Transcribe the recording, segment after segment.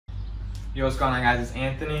Yo, what's going on, guys? It's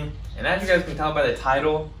Anthony, and as you guys can tell by the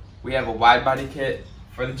title, we have a wide body kit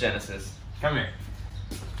for the Genesis. Come here.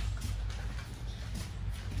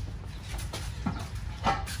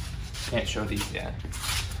 Can't show these yet.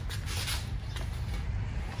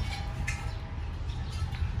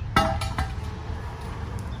 So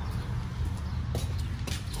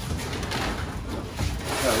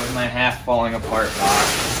with my half falling apart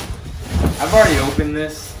box, I've already opened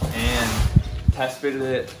this and test fitted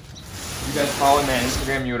it. You guys follow me on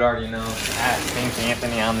Instagram, you would already know, at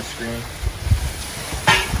Stancy.Anthony on the screen.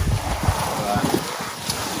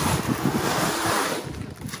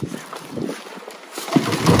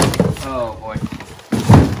 Oh boy.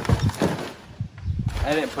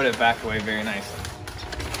 I didn't put it back away very nicely.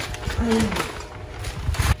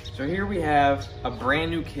 So here we have a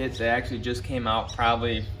brand new kit that actually just came out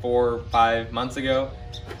probably 4 or 5 months ago.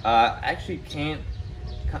 It's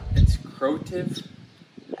Krotov.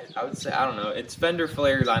 I would say, I don't know, it's Fender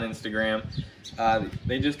Flares on Instagram.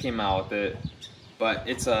 They just came out with it, but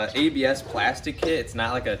it's a ABS plastic kit. It's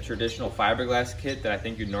not like a traditional fiberglass kit that I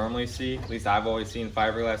think you'd normally see. At least I've always seen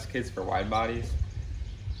fiberglass kits for wide bodies.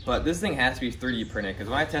 But this thing has to be 3D printed, because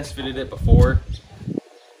when I test fitted it before,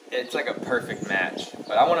 it's like a perfect match.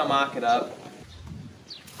 But I want to mock it up.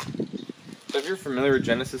 So if you're familiar with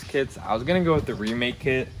Genesis kits, I was gonna go with the remake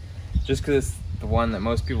kit, just because it's the one that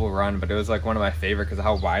most people run, but it was like one of my favorite because of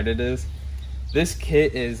how wide it is. This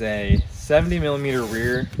kit is a 70mm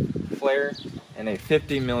rear flare and a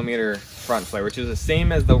 50mm front flare, which is the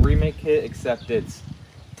same as the remake kit, except it's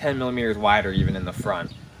 10mm wider even in the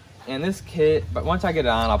front. And this kit, but once I get it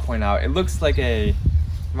on, I'll point out, it looks like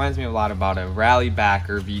reminds me a lot about a Rally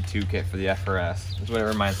Backer V2 kit for the FRS, is what it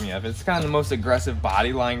reminds me of. It's kind of the most aggressive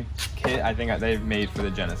bodyline kit I think they've made for the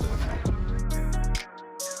Genesis.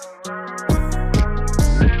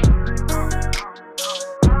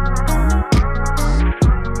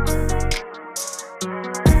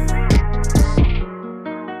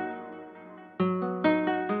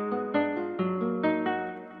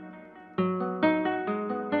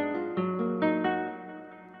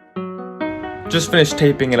 Just finished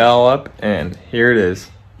taping it all up, and here it is.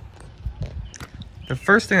 The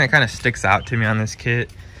first thing that kind of sticks out to me on this kit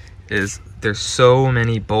is there's so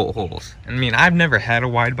many bolt holes. I mean, I've never had a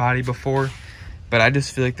wide body before, but I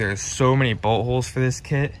just feel like there's so many bolt holes for this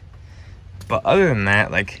kit. But other than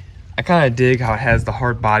that, like, I kind of dig how it has the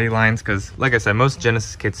hard body lines, because like I said, most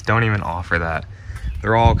Genesis kits don't even offer that.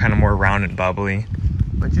 They're all kind of more round and bubbly.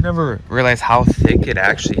 But you never realize how thick it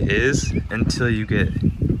actually is until you get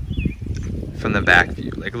from the back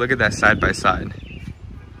view. Like, look at that side by side.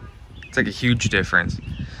 It's like a huge difference.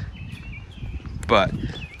 But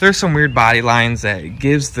there's some weird body lines that it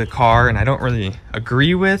gives the car, and I don't really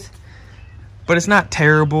agree with, but it's not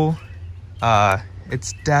terrible.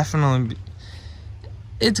 It's definitely,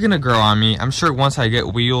 it's gonna grow on me. I'm sure once I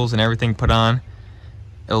get wheels and everything put on,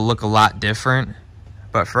 it'll look a lot different.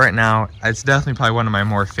 But for right now, it's definitely probably one of my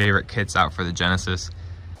more favorite kits out for the Genesis.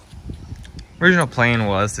 Original plan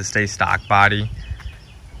was to stay stock body,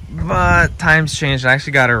 but times changed. I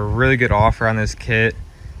actually got a really good offer on this kit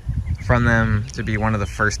from them to be one of the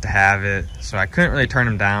first to have it, so I couldn't really turn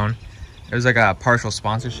them down. It was like a partial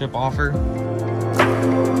sponsorship offer.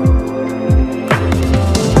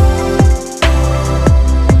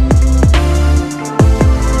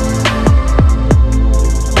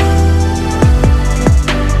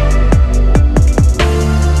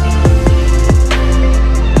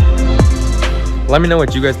 Let me know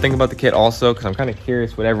what you guys think about the kit also, because I'm kind of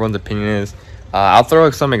curious what everyone's opinion is. I'll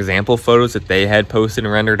throw some example photos that they had posted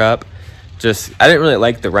and rendered up. I didn't really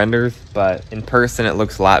like the renders, but in person it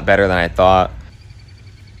looks a lot better than I thought.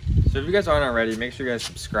 So if you guys aren't already, make sure you guys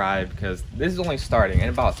subscribe, because this is only starting. In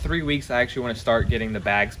about 3 weeks, I actually want to start getting the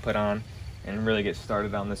bags put on and really get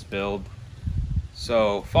started on this build.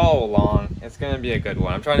 So follow along. It's going to be a good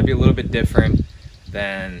one. I'm trying to be a little bit different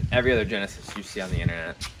than every other Genesis you see on the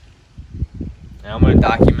internet. And I'm going to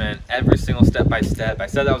document every single step by step. I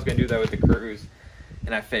said I was going to do that with the Cruise,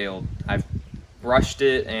 and I failed. I rushed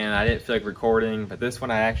it, and I didn't feel like recording. But this one,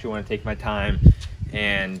 I actually want to take my time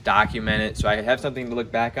and document it, so I have something to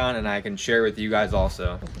look back on, and I can share with you guys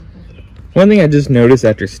also. One thing I just noticed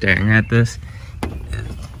after staring at this,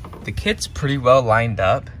 the kit's pretty well lined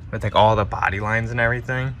up with like all the body lines and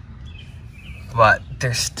everything. But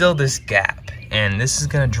there's still this gap, and this is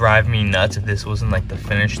going to drive me nuts if this wasn't like the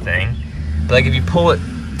finished thing. But like if you pull it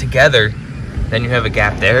together, then you have a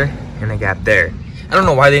gap there and a gap there. I don't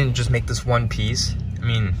know why they didn't just make this one piece. I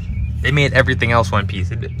mean, they made everything else one piece.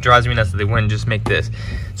 It drives me nuts that they wouldn't just make this.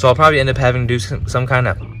 So I'll probably end up having to do some kind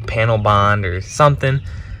of panel bond or something,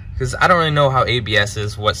 because I don't really know how ABS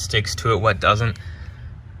is, what sticks to it, what doesn't.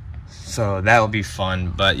 So that will be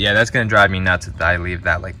fun. But yeah, that's gonna drive me nuts if I leave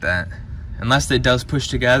that like that. Unless it does push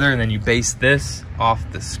together and then you base this off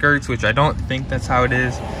the skirts, which I don't think that's how it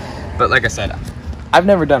is. But like I said, I've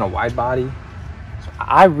never done a wide body, so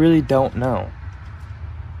I really don't know.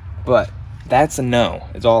 But that's a no,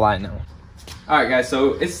 is all I know. All right, guys,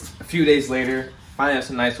 so it's a few days later. Finally have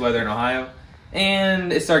some nice weather in Ohio.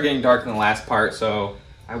 And it started getting dark in the last part, so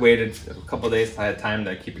I waited a couple days until I had time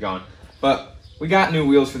to keep it going. But we got new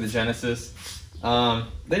wheels for the Genesis.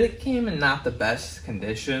 They came in not the best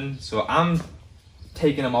condition, so I'm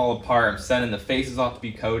taking them all apart. I'm sending the faces off to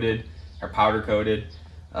be coated, or powder coated.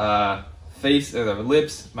 The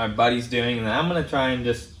lips my buddy's doing, and then I'm gonna try and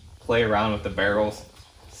just play around with the barrels,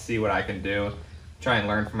 see what I can do, try and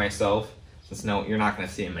learn for myself, since no, you're not gonna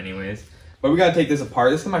see them anyways. But we gotta take this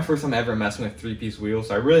apart. This is my first time ever messing with 3-piece wheels,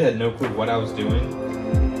 so I really had no clue what I was doing,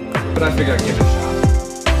 but I figured I'd give it a shot.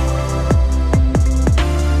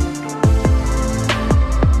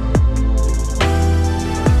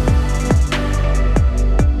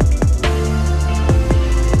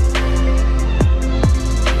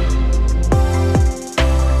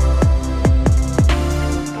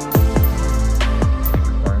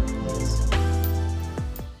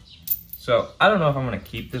 So I don't know if I'm gonna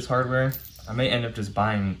keep this hardware. I may end up just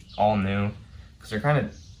buying all new, because they're kind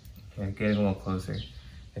of, get a little closer.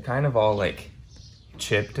 They're kind of all like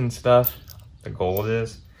chipped and stuff, the gold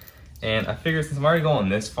is. And I figured since I'm already going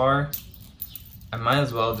this far, I might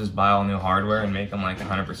as well just buy all new hardware and make them like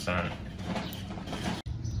 100%.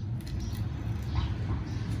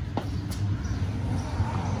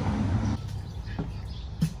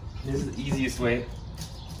 This is the easiest way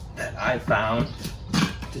that I found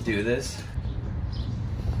to do this.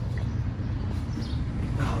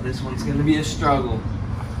 Oh, this one's gonna be a struggle.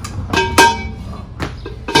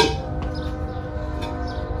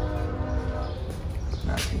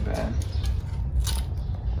 Not too bad.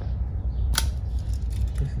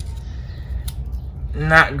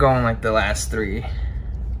 Not going like the last three.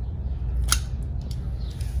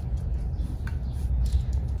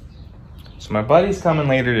 So my buddy's coming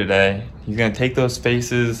later today. He's gonna take those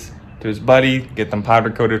faces to his buddy, get them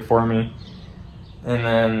powder coated for me. And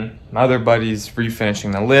then my other buddy's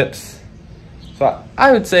refinishing the lips. So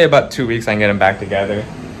I would say about 2 weeks I can get them back together.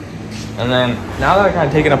 And then now that I kind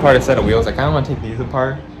of taken apart a set of wheels, I kind of want to take these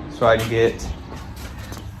apart so I can get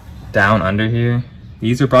down under here.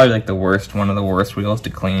 These are probably like one of the worst wheels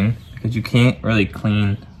to clean, because you can't really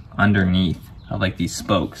clean underneath of like these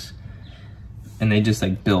spokes. And they just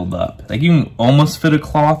like build up. Like you can almost fit a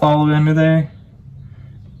cloth all the way under there,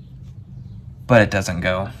 but it doesn't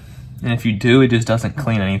go. And if you do, it just doesn't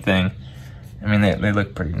clean anything. I mean, they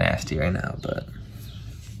look pretty nasty right now, but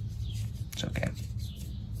it's okay.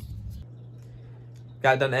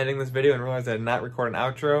 Got done editing this video and realized I did not record an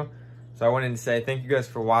outro. So I wanted to say thank you guys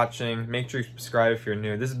for watching. Make sure you subscribe if you're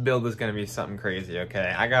new. This build is gonna be something crazy,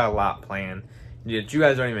 okay? I got a lot planned that you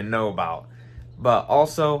guys don't even know about. But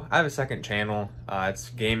also, I have a second channel. It's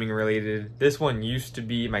gaming related. This one used to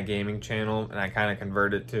be my gaming channel, and I kind of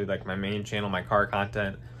converted to like my main channel, my car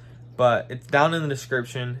content. But it's down in the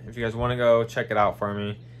description. If you guys want to go check it out for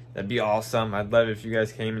me, that'd be awesome. I'd love it if you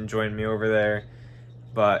guys came and joined me over there.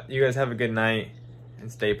 But you guys have a good night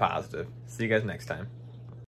and stay positive. See you guys next time.